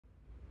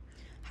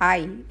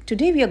Hi,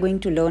 today we are going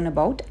to learn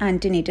about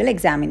antenatal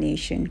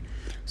examination.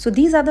 So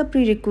these are the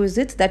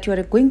prerequisites that you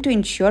are going to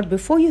ensure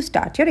before you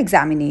start your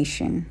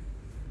examination.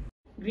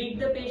 Greet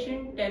the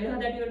patient, tell her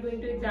that you are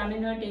going to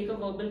examine her, take a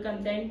verbal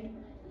consent,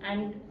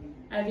 and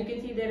as you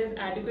can see there is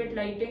adequate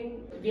lighting.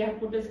 We have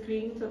put a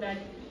screen so that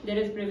there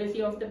is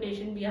privacy of the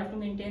patient. We have to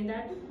maintain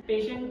that.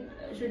 Patient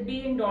should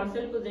be in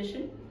dorsal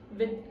position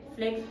with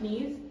flexed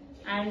knees,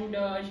 and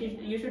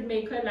you should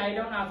make her lie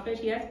down after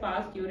she has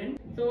passed urine.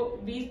 So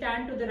we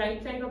stand to the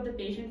right side of the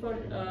patient for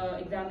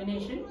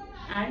examination,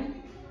 and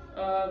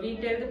we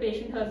tell the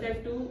patient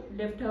herself to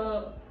lift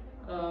her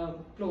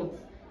clothes.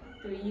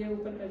 तो ये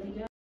ऊपर कर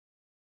दीजिए.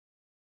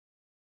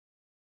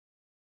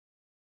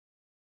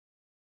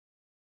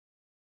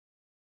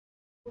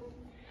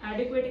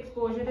 Adequate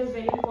exposure is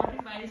very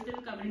important while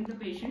still covering the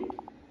patient.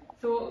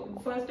 So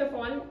first of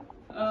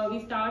all, we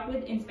start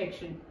with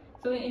inspection.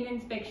 So in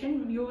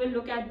inspection, you will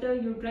look at the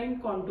uterine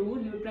contour,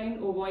 uterine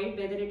ovoid,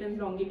 whether it is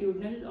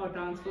longitudinal or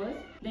transverse.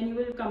 Then you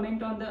will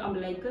comment on the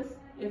umbilicus.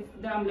 If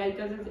the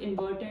umbilicus is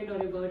inverted or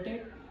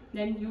reverted,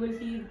 then you will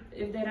see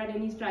if there are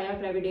any stria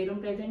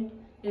gravidarum present,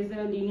 is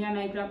the linea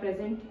nigra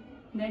present.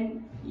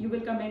 Then you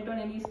will comment on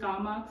any scar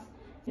marks.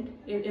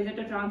 Is it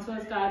a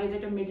transverse scar? Is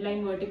it a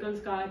midline vertical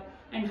scar?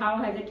 And how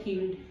has it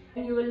healed?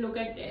 And you will look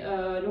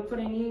for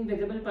any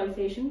visible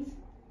pulsations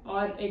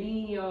or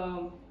any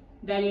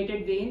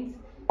dilated veins,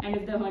 and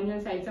if the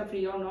hernial sites are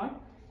free or not.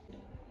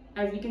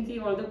 As we can see,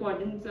 all the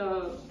quadrants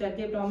that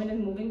the abdomen is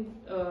moving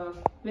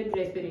with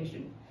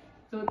respiration.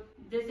 So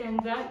this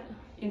ends our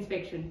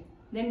inspection.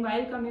 Then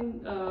while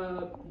coming,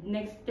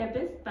 next step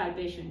is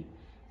palpation.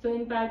 So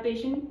in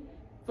palpation,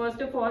 first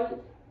of all,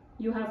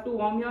 you have to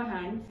warm your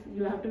hands.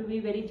 You have to be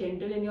very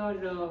gentle in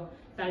your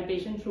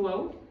palpation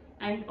throughout,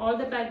 and all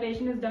the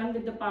palpation is done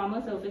with the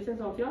palmar surfaces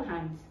of your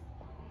hands.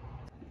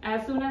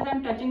 As soon as I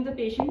am touching the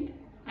patient,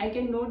 I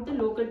can note the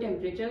local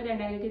temperature,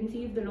 and I can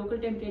see if the local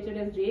temperature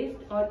is raised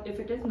or if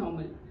it is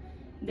normal.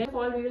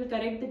 Therefore, we will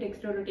correct the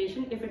dextral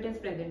rotation if it is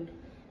present.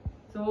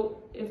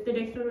 So if the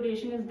dextral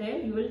rotation is there,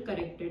 you will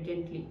correct it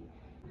gently.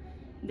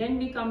 Then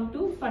we come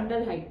to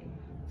fundal height.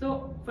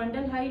 So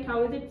fundal height,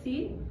 how is it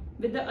seen?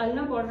 With the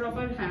ulnar border of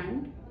our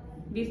hand,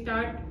 we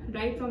start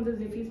right from the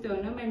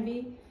xiphisternum and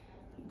we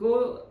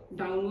go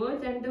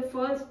downwards, and the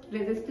first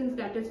resistance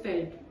that is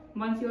felt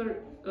once your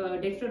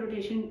dextral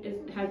rotation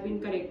has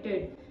been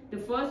corrected, the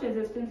first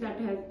resistance that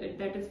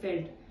is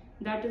felt,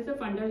 that is the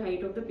fundal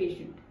height of the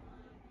patient.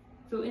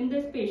 So in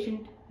this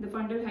patient, the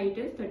fundal height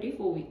is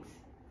 34 weeks.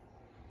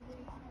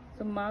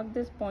 So mark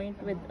this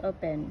point with a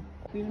pen.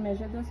 We'll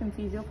measure the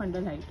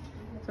Symphysiofundal height.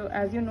 So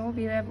as you know,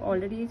 we have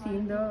already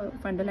seen the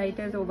fundal height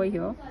is over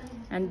here,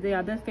 and the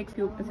other fixed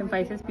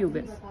symphysis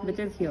pubis, which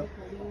is here.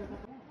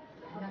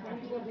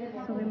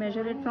 So we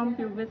measure it from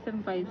pubis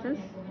symphysis.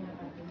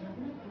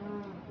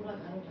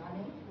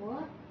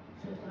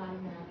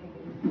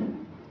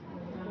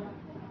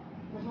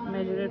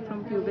 Measure it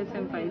from pubis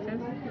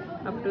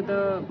symphysis up to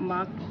the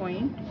marked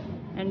point,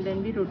 and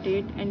then we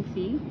rotate and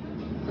see.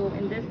 So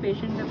in this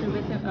patient, the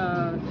pubis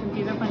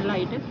Symphysiofundal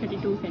height is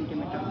 32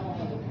 centimeters.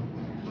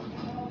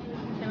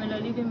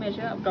 Similarly, we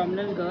measure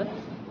abdominal girth,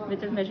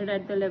 which is measured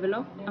at the level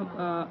of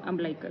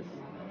umbilicus.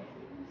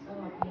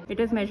 It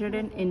is measured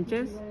in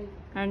inches,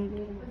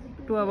 and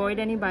to avoid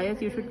any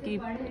bias, you should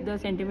keep the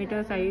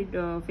centimeter side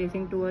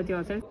facing towards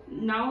yourself.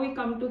 Now we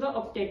come to the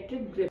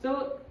obstetric grip.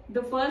 So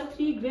the first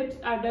three grips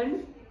are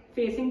done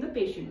facing the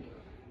patient.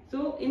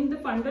 So in the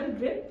fundal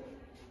grip,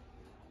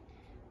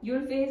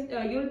 you'll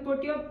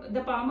put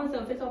the palmar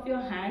surface of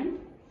your hand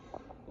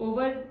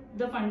over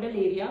the fundal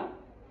area,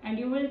 and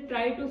you will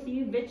try to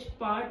see which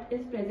part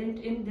is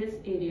present in this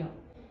area.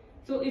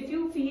 So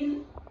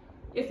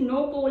if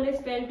no pole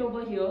is felt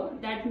over here,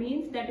 that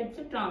means that it's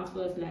a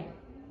transverse line.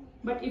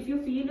 But if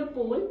you feel a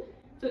pole,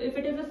 so if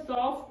it is a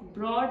soft,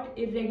 broad,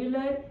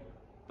 irregular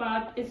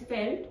part is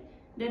felt,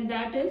 then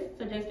that is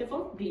suggestive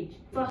of breech.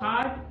 If a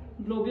hard,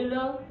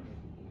 globular,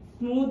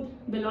 smooth,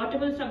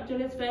 ballotable structure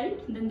is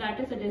felt, then that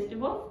is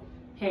suggestive of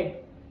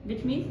head,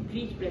 which means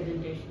breech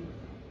presentation.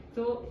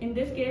 So in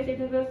this case,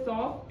 it is a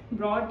soft,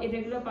 broad,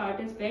 irregular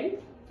part is felt,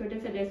 so it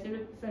is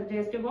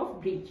suggestive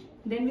of breech.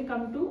 Then we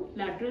come to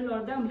lateral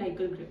or the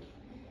umbilical grip.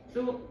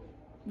 So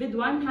with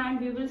one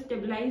hand we will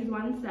stabilize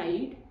one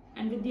side,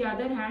 and with the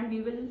other hand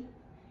we will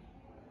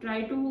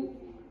try to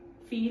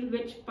feel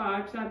which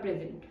parts are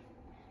present.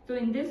 So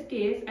in this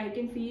case, I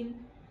can feel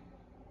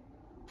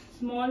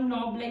small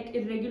knob-like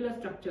irregular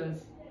structures.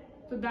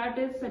 So that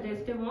is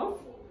suggestive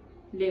of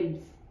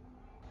limbs.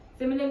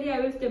 Similarly, I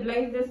will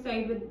stabilize this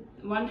side with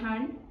one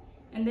hand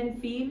and then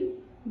feel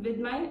with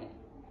my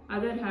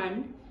other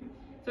hand.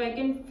 So I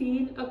can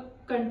feel a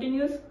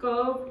continuous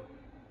curved,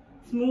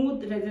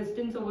 smooth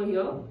resistance over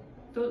here.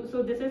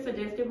 So this is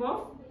suggestive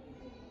of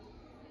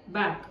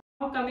back.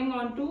 Now coming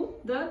on to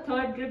the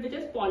third grip, which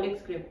is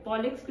Pollick's grip.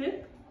 Pollick's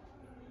grip,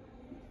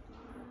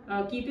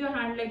 keep your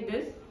hand like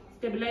this.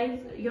 Stabilize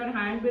your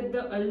hand with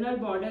the ulnar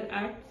border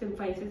at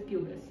symphysis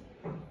pubis,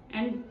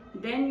 and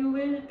then you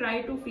will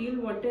try to feel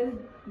what is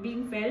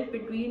being felt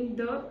between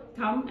the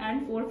thumb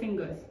and 4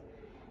 fingers.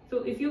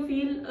 So if you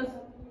feel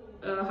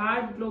a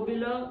hard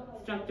globular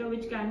structure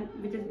which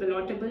is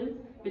ballotable,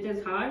 which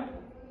is hard,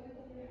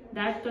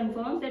 that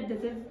confirms that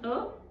this is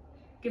a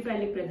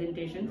cephalic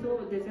presentation.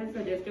 So this is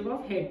suggestive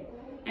of head.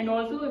 And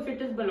also if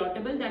it is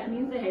ballotable, that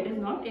means the head is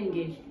not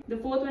engaged. The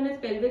fourth one is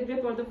pelvic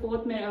grip, or the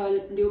fourth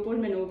Leopold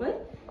maneuver,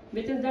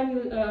 which is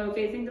done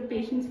facing the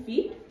patient's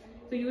feet.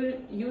 So you will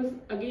use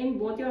again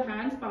both your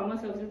hands, palmar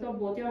surfaces of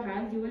both your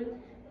hands. You will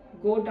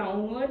go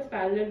downwards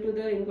parallel to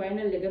the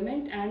inguinal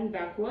ligament and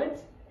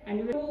backwards, and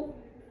you will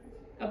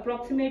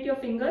approximate your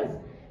fingers.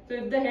 So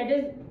if the head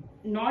is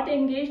not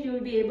engaged, you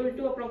will be able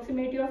to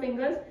approximate your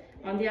fingers.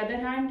 On the other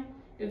hand,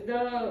 if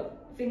the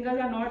fingers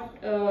are not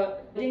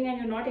and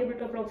you're not able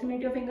to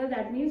approximate your fingers,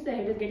 that means the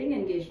head is getting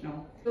engaged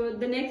now. So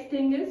the next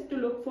thing is to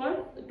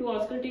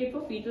auscultate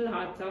for fetal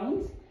heart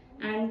sounds,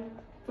 and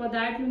for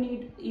that you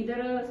need either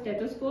a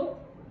stethoscope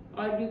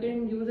or you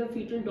can use a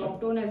fetal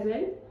dot tone as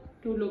well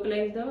to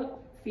localize the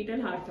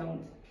fetal heart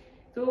sounds.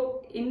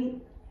 So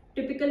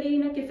typically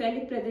in a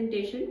cephalic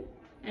presentation,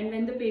 and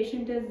when the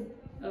patient is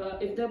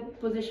if the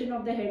position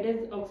of the head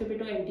is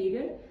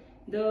occipito-anterior,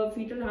 the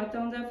fetal heart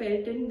sounds are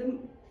felt in the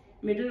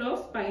middle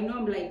of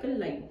spino-umbilical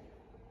line.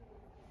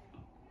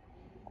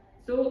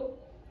 So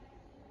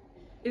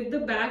if the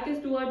back is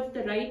towards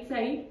the right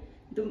side,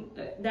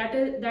 that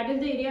is the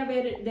area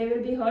where they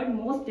will be heard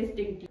most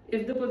distinctly.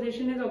 If the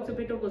position is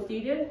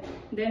occipito-posterior,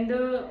 then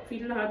the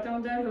fetal heart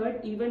sounds are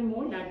heard even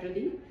more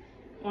laterally,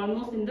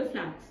 almost in the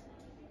flanks.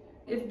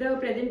 If the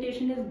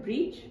presentation is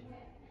breech,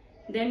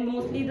 then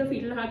mostly the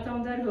fetal heart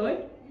sounds are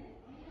heard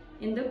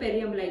in the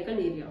periumbilical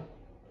area.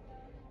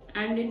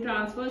 And in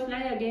transverse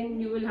lie, again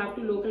you will have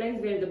to localize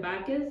where the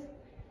back is,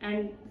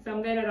 and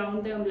somewhere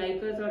around the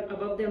umbilicus or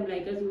above the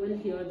umbilicus you will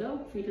hear the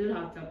fetal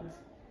heart sounds.